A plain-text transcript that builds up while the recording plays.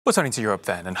We're turning to Europe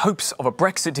then, and hopes of a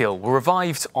Brexit deal were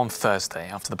revived on Thursday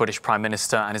after the British Prime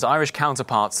Minister and his Irish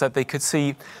counterpart said they could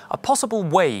see a possible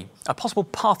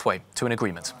pathway to an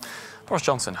agreement. Boris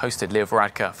Johnson hosted Leo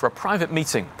Varadkar for a private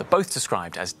meeting that both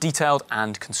described as detailed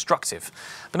and constructive.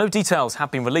 But no details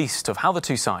have been released of how the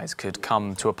two sides could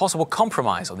come to a possible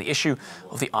compromise on the issue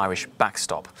of the Irish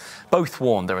backstop. Both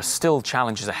warned there are still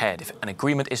challenges ahead if an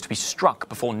agreement is to be struck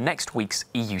before next week's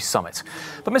EU summit.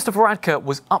 But Mr Varadkar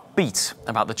was upbeat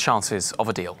about the chances of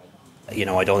a deal.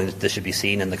 I don't think this should be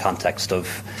seen in the context of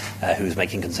who's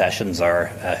making concessions or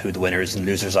who the winners and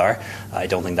losers are. I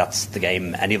don't think that's the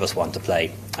game any of us want to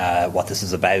play. What this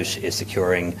is about is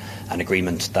securing an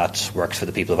agreement that works for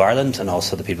the people of Ireland and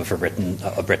also the people of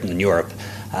Britain and Europe.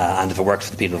 And if it works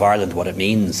for the people of Ireland, what it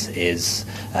means is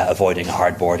avoiding a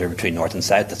hard border between North and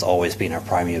South. That's always been our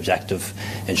primary objective,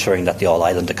 ensuring that the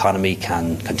all-island economy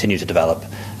can continue to develop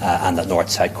and that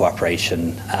North-South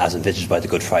cooperation, as envisaged by the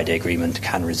Good Friday Agreement,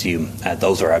 can resume.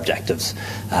 Those are our objectives,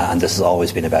 and this has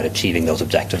always been about achieving those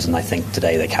objectives, and I think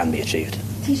today they can be achieved.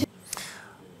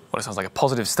 Well, it sounds like a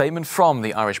positive statement from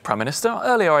the Irish Prime Minister.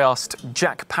 Earlier I asked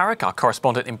Jack Parrick, our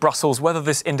correspondent in Brussels, whether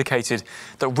this indicated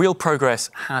that real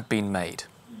progress had been made.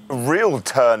 Real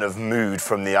turn of mood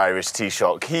from the Irish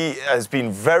Taoiseach. He has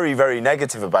been very, very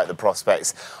negative about the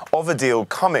prospects of a deal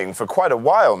coming for quite a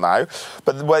while now.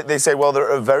 But they say, well,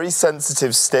 they're at a very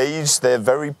sensitive stage. They're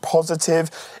very positive.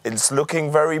 It's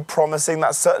looking very promising.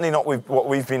 That's certainly not what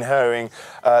we've been hearing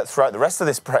throughout the rest of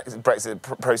this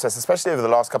Brexit process, especially over the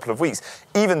last couple of weeks.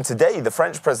 Even today, the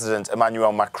French President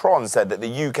Emmanuel Macron said that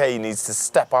the UK needs to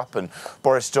step up and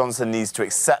Boris Johnson needs to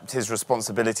accept his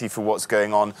responsibility for what's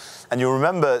going on. And you'll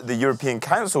remember the European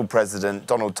Council President,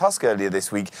 Donald Tusk, earlier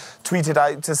this week, tweeted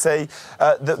out to say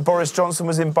that Boris Johnson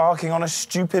was embarking on a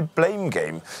stupid blame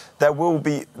game. There will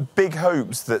be big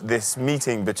hopes that this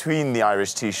meeting between the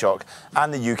Irish Taoiseach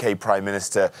and the UK Prime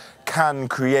Minister can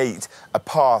create a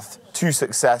path to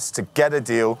success, to get a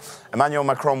deal. Emmanuel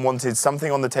Macron wanted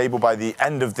something on the table by the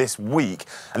end of this week.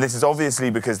 And this is obviously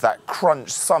because that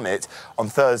crunch summit on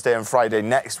Thursday and Friday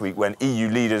next week, when EU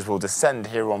leaders will descend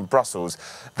here on Brussels,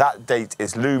 that date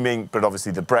is looming. But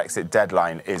obviously the Brexit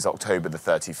deadline is October the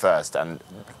 31st. And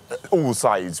all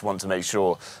sides want to make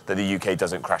sure that the UK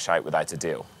doesn't crash out without a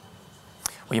deal.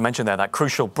 Well, you mentioned there that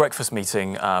crucial breakfast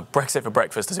meeting, Brexit for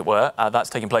breakfast, as it were. That's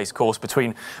taking place, of course,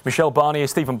 between Michel Barnier,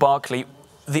 Stephen Barclay.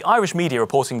 The Irish media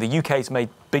reporting the UK's made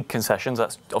big concessions.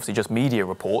 That's obviously just media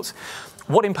reports.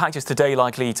 What impact is today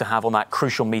likely to have on that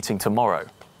crucial meeting tomorrow?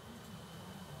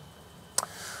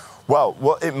 Well,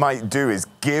 what it might do is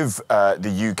give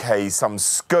the UK some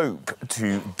scope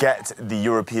to get the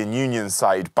European Union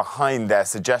side behind their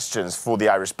suggestions for the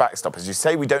Irish backstop. As you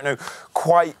say, we don't know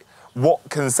quite what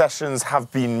concessions have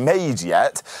been made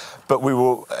yet, but we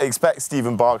will expect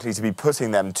Stephen Barclay to be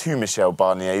putting them to Michel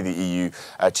Barnier, the EU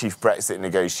chief Brexit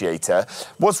negotiator.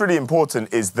 What's really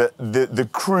important is that the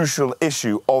crucial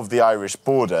issue of the Irish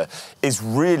border is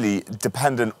really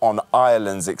dependent on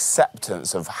Ireland's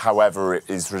acceptance of however it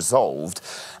is resolved.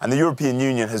 And the European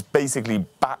Union has basically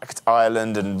backed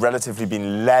Ireland and relatively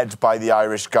been led by the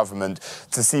Irish government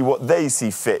to see what they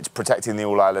see fit, protecting the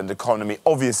all-Ireland economy.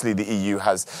 Obviously, the EU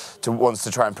wants to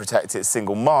try and protect its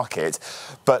single market.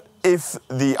 But if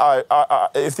the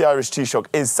Irish Taoiseach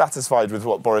is satisfied with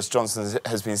what Boris Johnson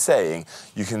has been saying,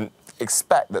 you can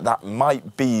expect that that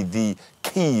might be the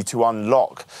key to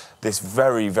unlock this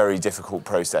very, very difficult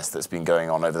process that's been going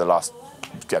on over the last,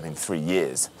 3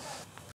 years.